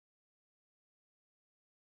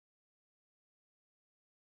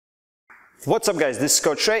What's up guys, this is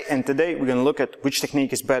Coach Ray and today we're going to look at which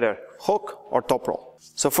technique is better, hook or top roll.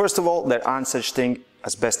 So first of all, there aren't such thing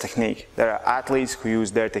as best technique. There are athletes who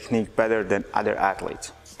use their technique better than other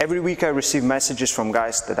athletes. Every week I receive messages from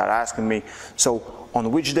guys that are asking me, so on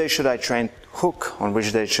which day should I train hook, on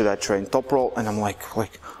which day should I train top roll? And I'm like,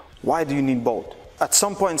 why do you need both? At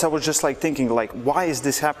some points I was just like thinking why is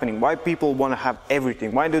this happening? Why people want to have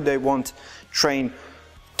everything? Why do they want train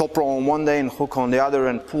top roll on one day and hook on the other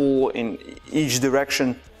and pull in each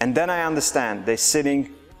direction? And then I understand they're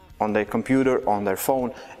sitting on their computer, on their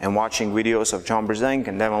phone and watching videos of John Brzenk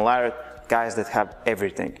and Devon Larratt, guys that have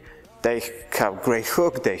everything. They have great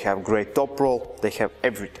hook, they have great top roll, they have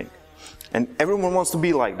everything. And everyone wants to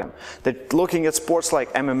be like them. They're looking at sports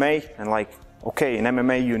like MMA and okay, in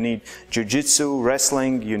MMA you need jiu-jitsu,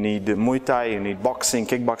 wrestling, you need Muay Thai, you need boxing,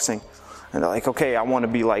 kickboxing. And they're like, okay, I want to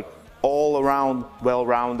be like all around,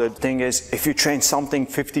 well-rounded. Thing is, if you train something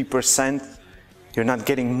 50%, you're not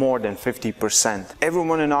getting more than 50%.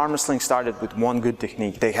 Everyone in arm wrestling started with one good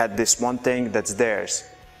technique. They had this one thing that's theirs.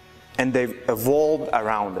 And they've evolved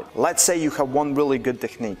around it. Let's say you have one really good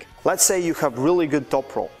technique. Let's say you have really good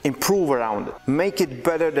top roll. Improve around it. Make it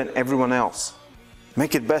better than everyone else.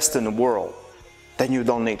 Make it best in the world. Then you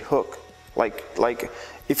don't need hook.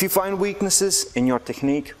 If you find weaknesses in your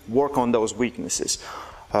technique, work on those weaknesses.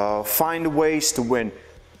 Find ways to win.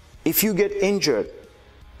 If you get injured,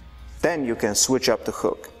 then you can switch up to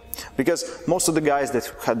hook. Because most of the guys that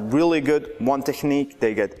had really good one technique,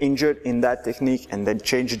 they get injured in that technique and then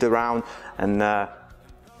change it around, and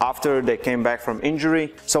after they came back from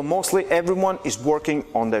injury. So mostly everyone is working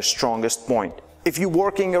on their strongest point. If you're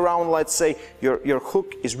working around, let's say your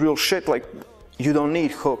hook is real shit, you don't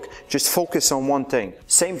need hook, just focus on one thing.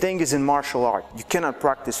 Same thing is in martial art. You cannot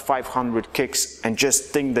practice 500 kicks and just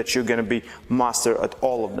think that you're gonna be master at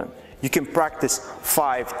all of them. You can practice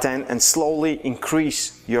 5, 10 and slowly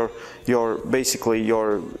increase your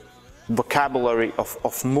vocabulary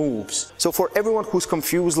of moves. So for everyone who's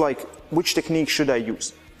confused, which technique should I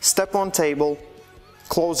use? Step on table,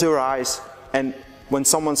 close your eyes, and when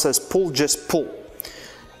someone says pull, just pull.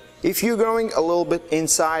 If you're going a little bit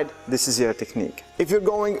inside, this is your technique. If you're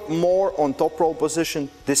going more on top roll position,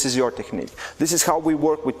 this is your technique. This is how we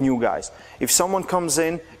work with new guys. If someone comes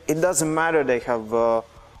in, it doesn't matter they have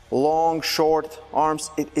long, short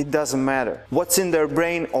arms, it doesn't matter. What's in their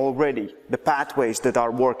brain already, the pathways that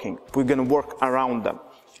are working, we're gonna work around them.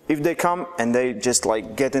 If they come and they just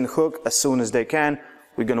get in hook as soon as they can,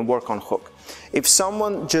 we're gonna work on hook. If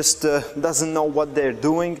someone just doesn't know what they're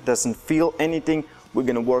doing, doesn't feel anything, we're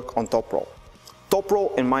gonna work on top roll. Top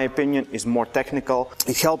roll, in my opinion, is more technical.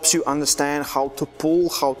 It helps you understand how to pull,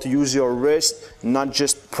 how to use your wrist, not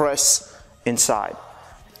just press inside.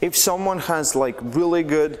 If someone has really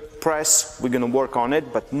good press, we're gonna work on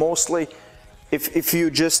it, but mostly if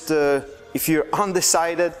you're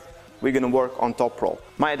undecided, we're gonna work on top roll.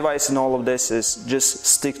 My advice in all of this is just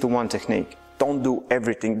stick to one technique. Don't do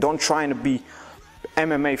everything. Don't try to be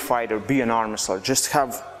MMA fighter, be an arm wrestler. Just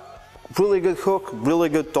have really good hook, really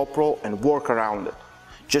good top roll and work around it.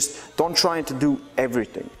 Just don't try to do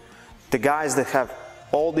everything. The guys that have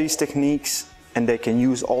all these techniques and they can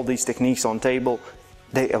use all these techniques on table,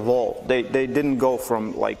 they evolve. They didn't go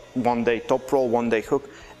from one day top roll, one day hook.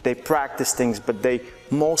 They practice things, but they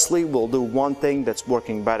mostly will do one thing that's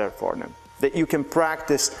working better for them. That you can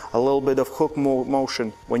practice a little bit of hook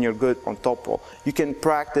motion when you're good on top roll. You can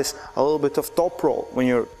practice a little bit of top roll when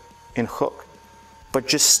you're in hook. But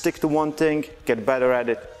just stick to one thing, get better at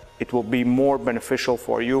it. It will be more beneficial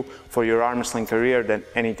for you, for your arm wrestling career than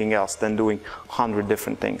anything else, than doing 100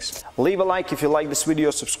 different things. Leave a like if you like this video,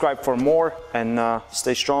 subscribe for more, and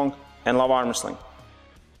stay strong and love arm wrestling.